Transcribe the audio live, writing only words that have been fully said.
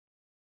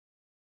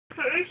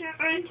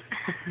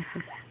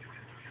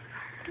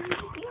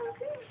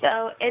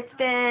So it's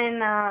been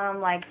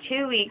like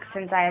 2 weeks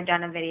since I have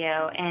done a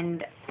video,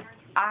 and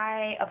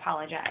I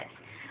apologize.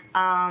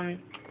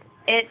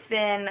 It's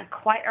been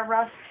quite a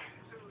rough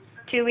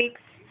 2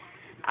 weeks.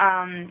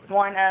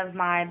 One of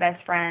my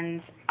best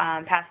friends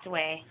passed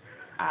away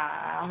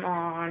on,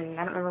 I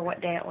don't remember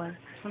what day it was.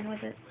 When was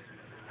it?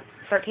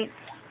 13th?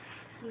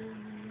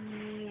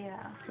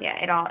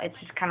 Yeah, it's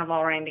just kind of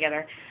all running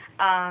together.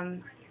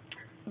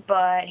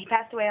 But he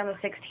passed away on the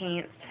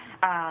 16th.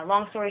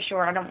 Long story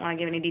short, I don't want to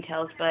give any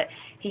details, but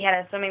he had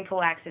a swimming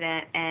pool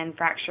accident and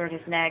fractured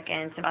his neck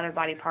and some other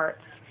body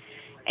parts,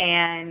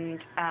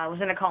 and was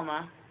in a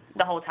coma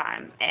the whole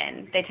time.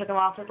 And they took him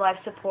off with life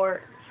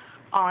support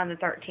on the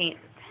 13th.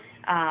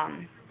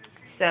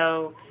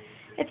 So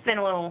it's been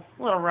a little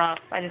rough.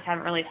 I just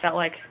haven't really felt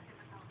like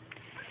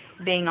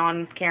being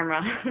on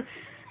camera.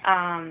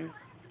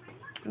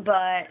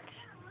 But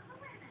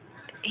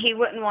he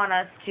wouldn't want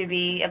us to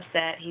be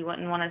upset. He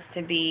wouldn't want us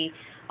to be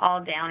all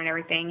down and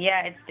everything.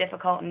 Yeah, it's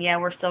difficult, and yeah,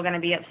 we're still going to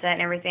be upset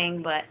and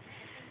everything, but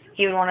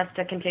he would want us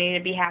to continue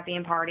to be happy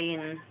and party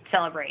and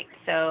celebrate.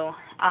 So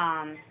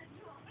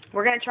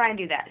we're going to try and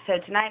do that. So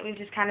tonight we've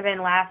just kind of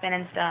been laughing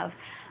and stuff.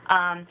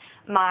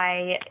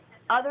 My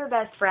other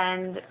best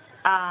friend,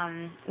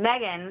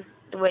 Megan,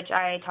 which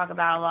I talk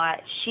about a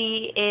lot,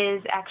 she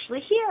is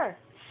actually here.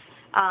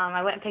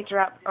 I went and picked her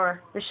up,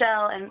 or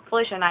Michelle and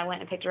Felicia and I went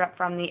and picked her up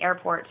from the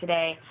airport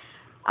today,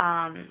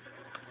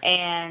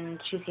 and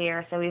she's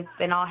here, so we've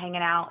been all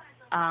hanging out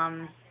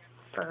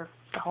for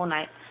the whole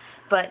night.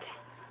 But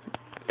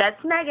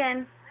that's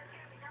Megan,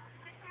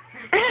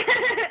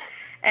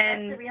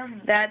 and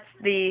that's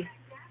the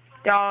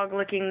dog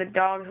licking the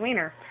dog's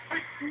wiener.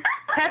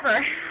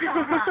 Pepper.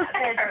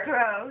 That's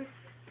gross.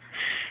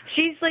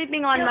 She's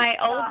sleeping on my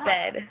old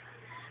bed.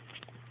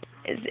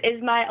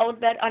 Is my old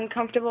bed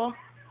uncomfortable?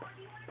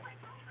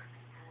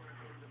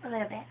 A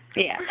little bit.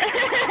 Yeah.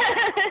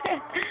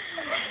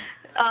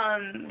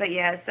 But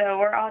yeah, so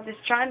we're all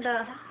just trying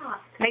to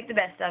make the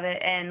best of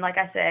it, and like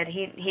I said,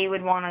 he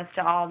would want us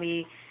to all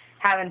be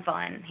having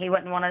fun. He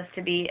wouldn't want us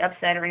to be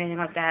upset or anything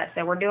like that,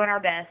 so we're doing our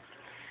best.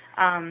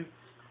 And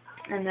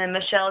then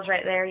Michelle's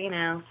right there, you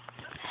know.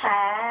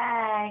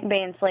 Hi.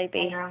 Being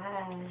sleepy. Hey, girl,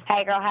 hi.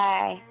 Hey, girl,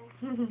 hi.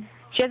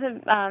 She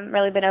hasn't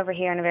really been over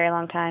here in a very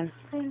long time.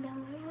 I know,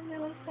 I'm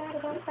really sad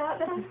about that,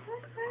 but I'm so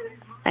excited.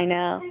 I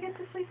know. I get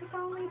to sleep with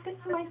all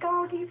my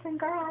doggies and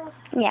girls.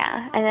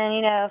 Yeah, and then,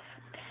 you know,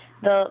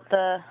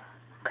 the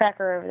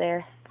cracker over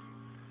there.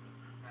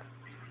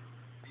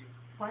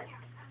 What?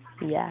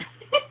 Yeah.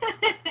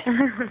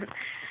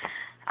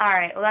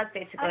 Alright, well that's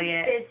basically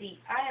it. I'm busy.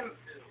 I am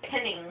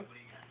pinning.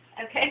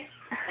 Okay?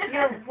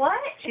 You're what?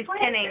 She's What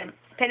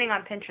pinning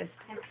on Pinterest.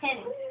 I'm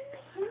pinning.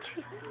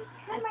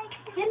 Am I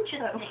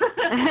Interesting.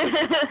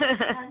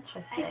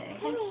 Interesting.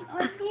 Pinning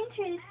on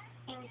Pinterest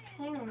and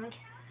pinning.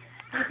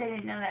 I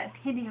didn't know that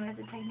pinning was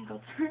a technical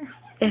term.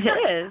 It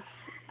is.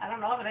 I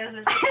don't know if it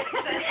is.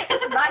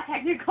 It's my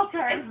technical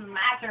term. It's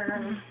my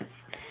term.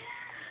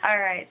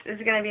 Alright, this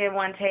is going to be a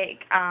one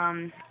take.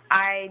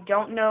 I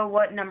don't know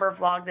what number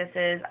vlog this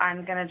is.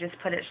 I'm going to just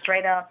put it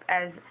straight up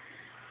as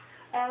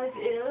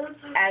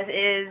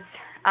is,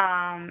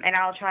 and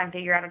I'll try and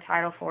figure out a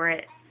title for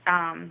it.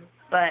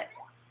 But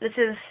this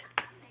is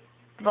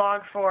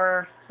vlog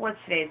for, what's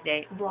today's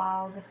date?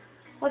 Vlog.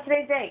 What's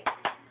today's date?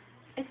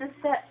 It's a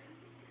set.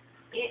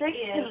 It 16.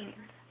 is.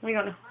 We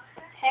don't know.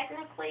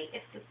 Technically,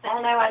 it's the Oh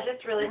no, I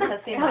just really want to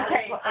see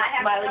Okay,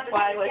 Miley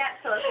Cyrus.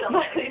 yet, so it's still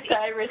Miley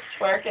Cyrus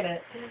twerking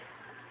it.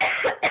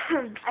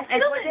 I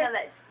still didn't know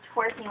that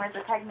twerking was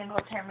a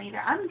technical term either.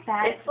 I'm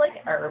bad. It's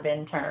like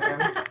urban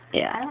term.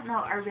 Yeah. I don't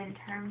know urban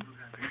terms.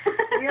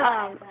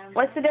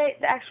 What's the date?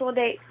 The actual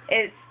date?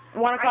 It's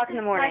 1 o'clock in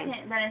the morning.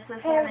 Then it's the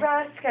Hey, 7th.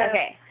 Roscoe.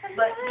 Okay.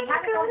 But we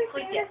haven't gone to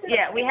sleep yet.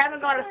 Yeah, we haven't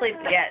gone to sleep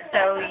yet,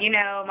 so you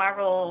know my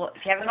rule.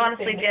 If you haven't gone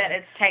to sleep yet,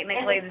 it's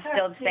technically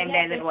still the same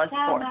day that it was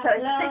before. So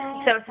it's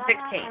 16. So it's the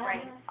 16th,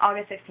 Right.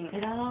 August 16th.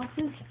 It all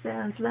just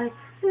sounds like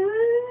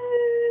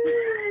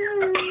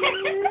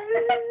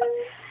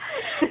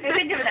We've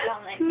been doing that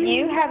all night.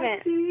 You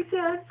haven't. You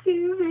got to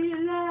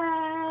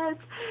realize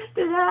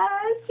that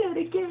I should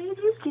have gave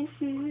you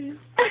kisses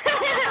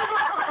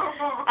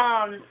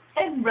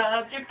and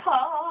rubbed your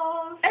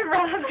paws. And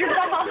rubbed your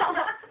paws.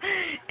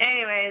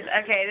 Anyways,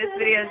 okay, this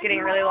video is getting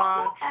really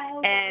long,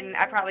 and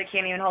I probably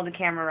can't even hold the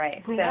camera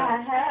right. So,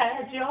 I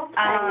had your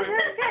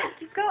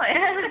Keep going.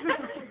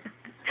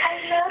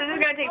 this is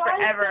gonna take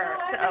forever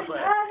to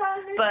upload.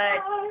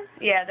 But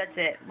yeah, that's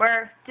it.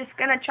 We're just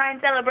gonna try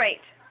and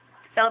celebrate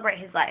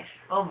his life,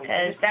 Oh my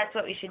because goodness. that's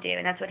what we should do,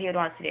 and that's what he would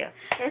want us to do.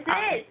 Yes,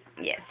 it is.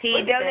 Yes, he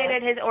What's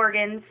donated his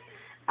organs.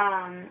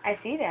 I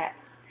see that.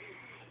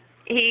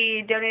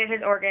 He donated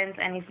his organs,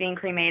 and he's being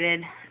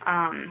cremated.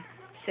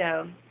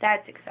 So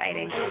that's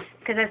exciting,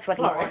 because that's what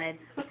he wanted.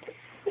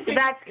 So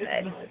that's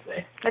good.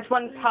 That's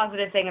one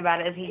positive thing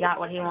about it, is he got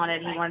what he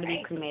wanted. He wanted to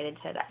be cremated,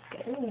 so that's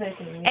good.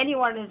 And he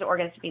wanted his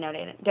organs to be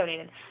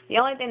donated. The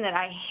only thing that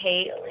I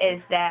hate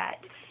is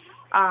that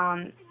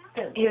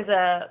he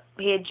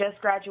had just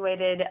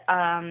graduated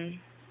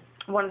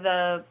one of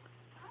the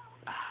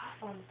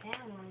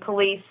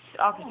police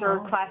officer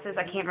classes.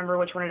 I can't remember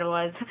which one it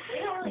was,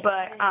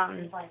 but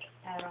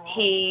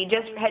he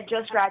had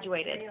just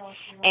graduated,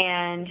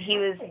 and he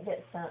was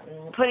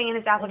putting in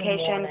his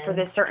application for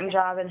this certain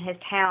job in his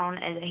town,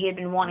 and he had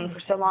been wanting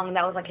for so long, and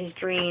that was like his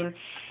dream.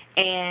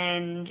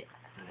 And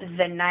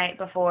the night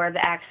before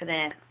the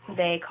accident,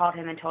 they called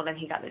him and told him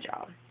he got the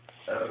job.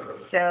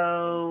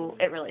 So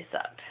it really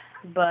sucked,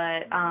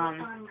 but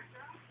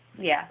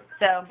yeah,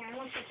 so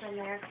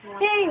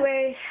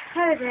anyway,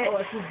 that is it.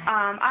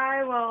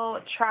 I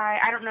will try.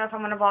 I don't know if I'm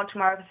going to vlog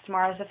tomorrow because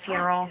tomorrow's a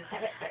funeral,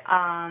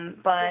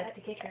 but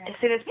as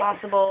soon as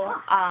possible,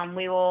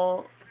 we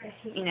will,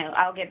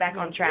 I'll get back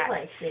on track.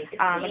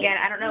 Again,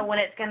 I don't know when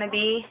it's going to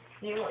be,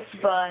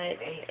 but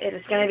it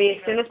is going to be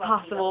as soon as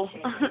possible.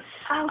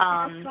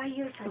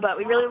 But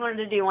we really wanted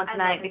to do one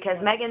tonight because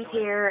Megan's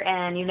here,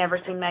 and you've never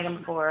seen Megan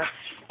before,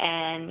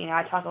 and,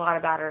 I talk a lot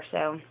about her,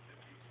 so...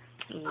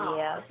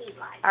 yeah.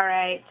 All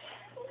right.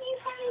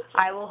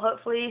 I will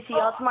hopefully see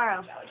y'all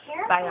tomorrow.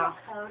 Bye, y'all.